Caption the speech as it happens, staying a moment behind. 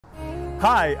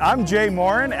Hi, I'm Jay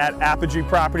Morin at Apogee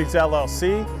Properties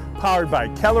LLC, powered by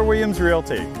Keller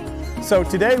Realty. So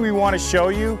today we want to show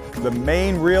you the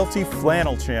Maine Realty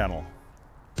Flannel channel.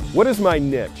 What is my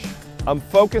niche? I'm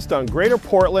focused on Greater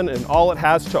Portland and all it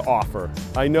has to offer.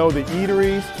 I know the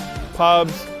eateries,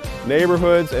 pubs,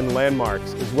 neighborhoods, and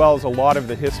landmarks, as well as a lot of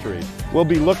the history. We'll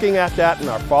be looking at that in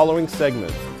our following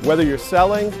segments. Whether you're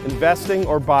selling, investing,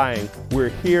 or buying, we're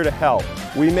here to help.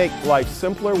 We make life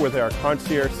simpler with our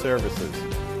concierge services.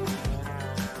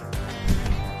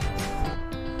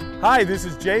 Hi, this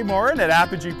is Jay Morin at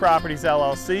Apogee Properties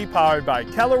LLC, powered by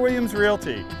Keller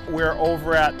Realty. We're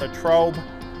over at the Trobe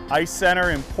Ice Center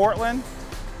in Portland.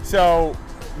 So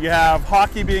you have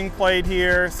hockey being played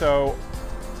here, so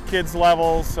kids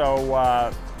levels,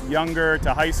 so younger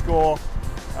to high school.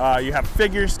 You have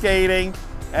figure skating,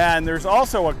 and there's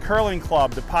also a curling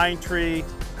club, the Pine Tree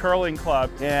Curling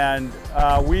Club, and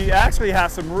we actually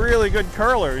have some really good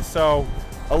curlers, so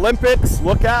Olympics,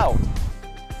 look out.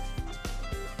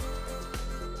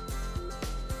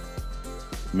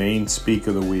 Maine Speak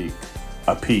of the Week,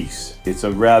 Apiece. It's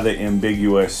a rather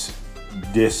ambiguous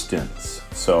distance.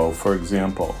 So for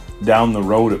example, down the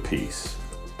road Apiece,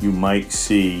 you might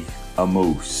see a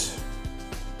moose.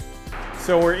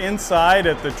 So we're inside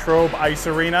at the Trobe Ice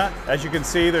Arena. As you can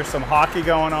see, there's some hockey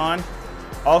going on.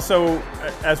 Also,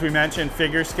 as we mentioned,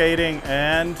 figure skating,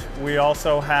 and we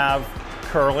also have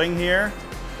curling here.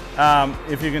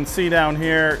 If you can see down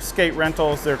here, skate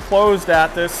rentals, they're closed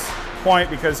at this point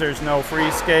because there's no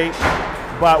free skate.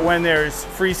 But when there's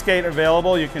free skate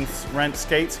available, you can rent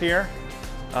skates here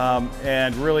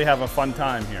and really have a fun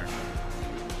time here.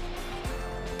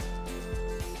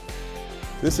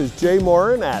 This is Jay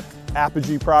Morin at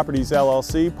Apogee Properties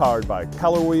LLC, powered by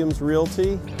Keller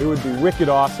Realty. It would be wicked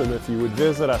awesome if you would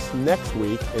visit us next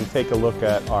week and take a look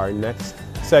at our next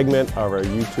segment of our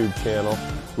YouTube channel.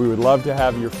 We would love to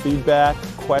have your feedback,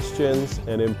 questions,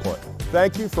 and input.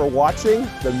 Thank you for watching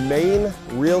the Maine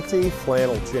Realty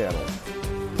Flannel channel.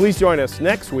 Please join us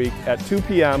next week at 2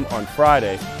 p.m. on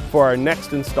Friday for our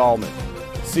next installment.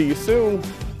 See you soon.